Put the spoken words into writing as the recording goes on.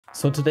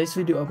So in today's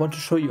video I want to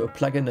show you a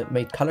plugin that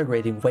made color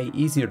grading way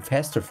easier and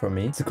faster for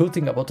me. The cool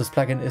thing about this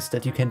plugin is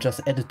that you can just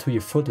add it to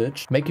your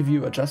footage, make a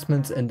few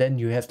adjustments, and then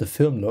you have the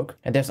film look.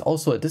 And there's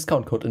also a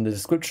discount code in the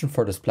description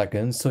for this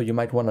plugin, so you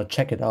might want to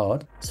check it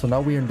out. So now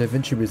we're in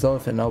Davinci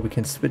Resolve and now we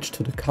can switch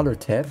to the color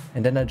tab,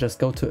 and then I just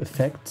go to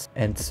effects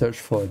and search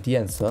for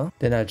Dehancer.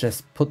 Then I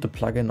just put the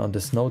plugin on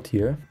this node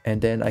here, and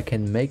then I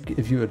can make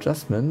a few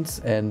adjustments,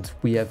 and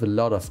we have a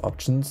lot of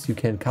options. You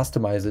can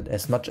customize it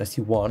as much as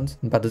you want,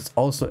 but it's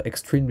also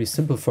extremely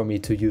simple for me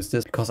to use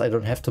this because I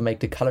don't have to make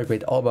the color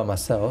grade all by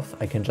myself.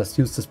 I can just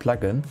use this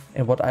plugin,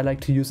 and what I like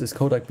to use is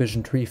Kodak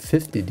Vision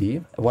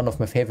 350D. One of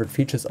my favorite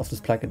features of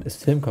this plugin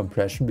is film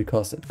compression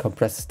because it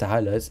compresses the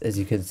highlights. As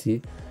you can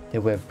see, they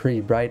were pretty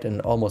bright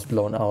and almost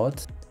blown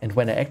out, and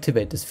when I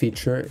activate this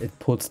feature it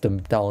pulls them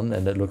down,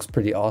 and it looks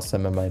pretty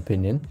awesome in my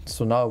opinion.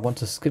 So now I want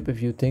to skip a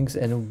few things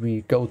and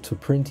we go to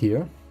print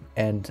here.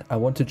 And I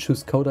want to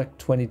choose Kodak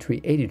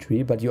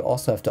 2383, but you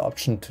also have the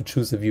option to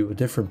choose a few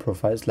different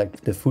profiles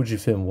like the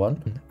Fujifilm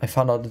one. I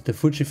found out that the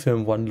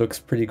Fujifilm one looks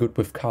pretty good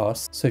with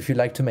cars, so if you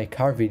like to make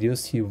car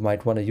videos you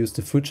might want to use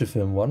the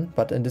Fujifilm one,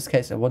 but in this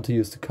case I want to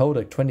use the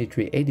Kodak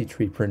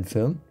 2383 print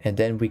film. And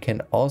then we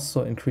can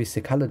also increase the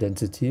color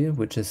density,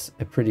 which is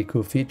a pretty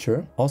cool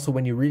feature. Also,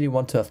 when you really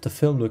want to have the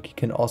film look, you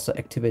can also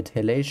activate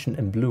halation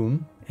and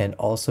bloom, and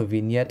also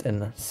vignette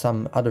and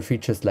some other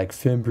features like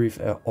film brief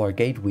or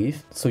gate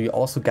weave. So you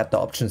also got the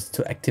options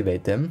to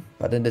activate them,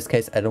 but in this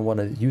case I don't want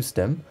to use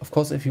them. Of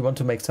course, if you want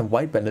to make some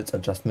white balance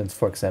adjustments,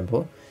 for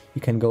example,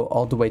 you can go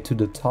all the way to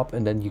the top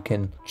and then you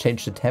can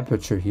change the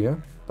temperature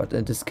here, but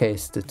in this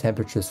case the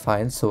temperature is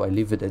fine, so I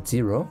leave it at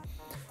 0.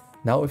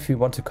 Now if we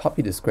want to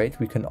copy this grade,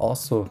 we can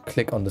also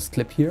click on this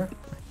clip here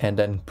and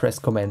then press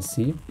Command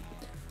C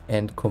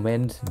and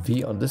Command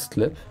V on this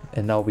clip,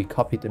 and now we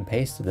copied and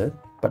pasted it.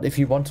 But if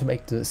you want to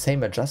make the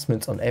same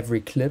adjustments on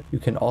every clip, you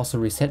can also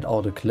reset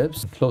all the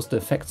clips, close the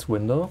effects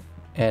window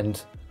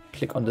and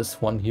click on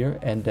this one here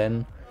and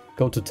then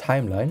go to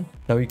timeline.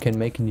 Now you can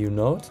make a new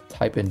node,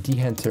 type in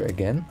Dehancer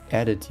again,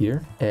 add it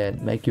here and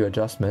make your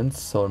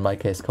adjustments. So in my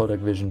case Kodak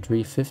Vision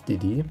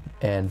 350D,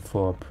 and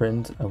for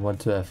print I want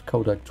to have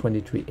Kodak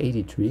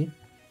 2383,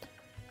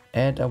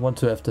 and I want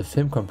to have the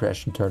film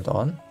compression turned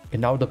on.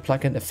 And now the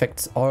plugin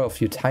affects all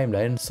of your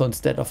timeline, so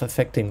instead of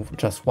affecting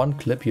just one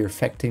clip, you're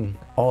affecting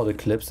all the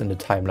clips in the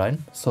timeline,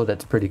 so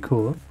that's pretty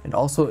cool. And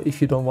also,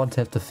 if you don't want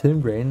to have the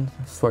film grain,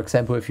 for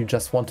example if you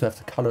just want to have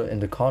the color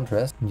and the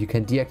contrast, you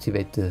can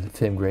deactivate the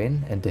film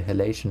grain and the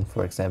halation,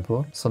 for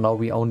example. So now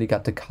we only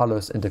got the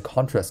colors and the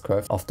contrast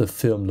curve of the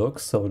film look,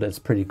 so that's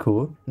pretty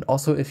cool. And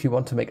also, if you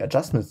want to make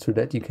adjustments to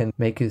that, you can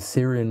make a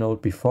serial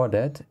node before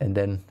that, and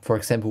then for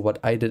example what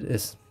I did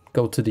is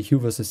go to the hue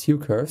versus hue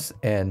curves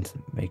and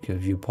make a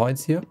few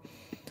points here,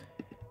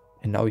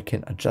 and now we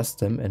can adjust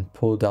them and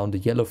pull down the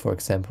yellow, for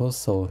example,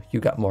 so you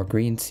got more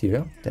greens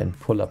here. Then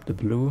pull up the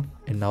blue,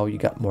 and now you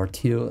got more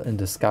teal in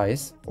the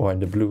skies or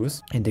in the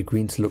blues, and the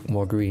greens look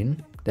more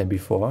green than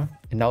before.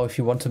 And now if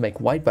you want to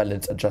make white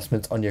balance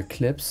adjustments on your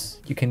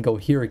clips, you can go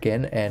here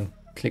again and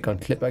click on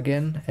clip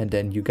again, and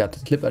then you got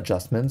the clip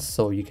adjustments,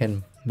 so you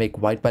can make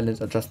white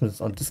balance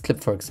adjustments on this clip,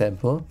 for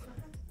example.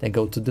 Then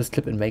go to this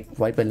clip and make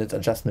white balance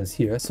adjustments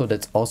here. So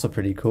that's also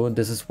pretty cool. And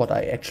this is what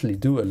I actually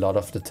do a lot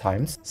of the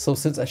times. So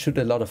since I shoot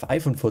a lot of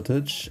iPhone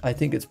footage, I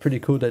think it's pretty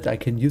cool that I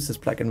can use this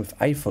plugin with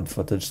iPhone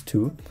footage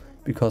too,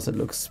 because it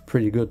looks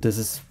pretty good. This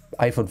is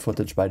iPhone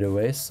footage, by the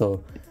way,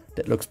 so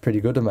that looks pretty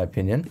good in my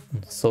opinion.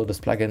 So this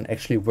plugin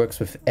actually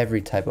works with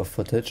every type of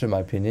footage in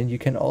my opinion. You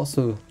can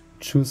also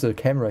choose a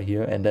camera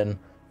here and then,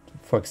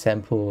 for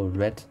example,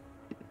 red,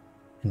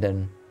 and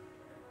then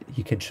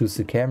you can choose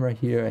the camera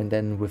here, and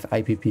then with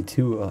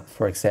IPP2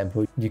 for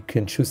example you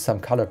can choose some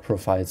color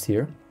profiles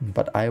here,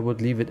 but I would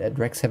leave it at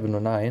Rec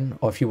 709.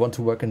 Or if you want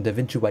to work in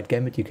Davinci Wide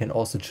Gamut, you can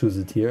also choose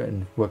it here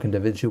and work in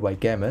Davinci Wide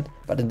Gamut,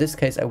 but in this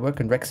case I work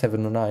in Rec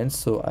 709,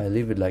 so I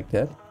leave it like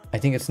that. I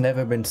think it's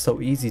never been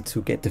so easy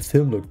to get the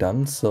film look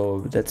done,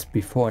 so that's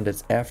before and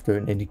that's after,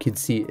 and you can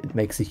see it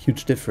makes a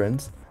huge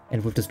difference.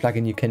 And with this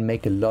plugin you can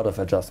make a lot of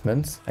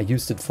adjustments. I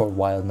used it for a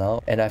while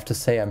now, and I have to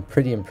say I'm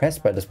pretty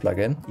impressed by this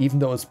plugin, even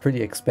though it's pretty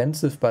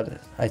expensive,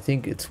 but I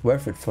think it's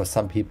worth it for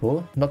some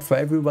people. Not for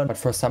everyone, but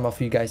for some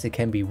of you guys it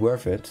can be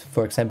worth it.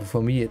 For example,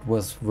 for me it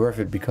was worth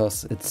it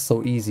because it's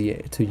so easy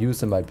to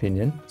use in my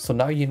opinion. So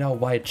now you know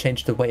why I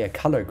changed the way I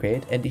color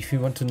grade, and if you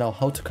want to know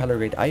how to color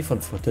grade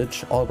iPhone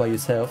footage all by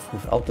yourself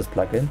without this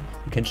plugin,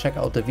 you can check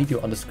out the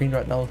video on the screen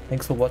right now.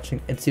 Thanks for watching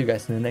and see you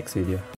guys in the next video.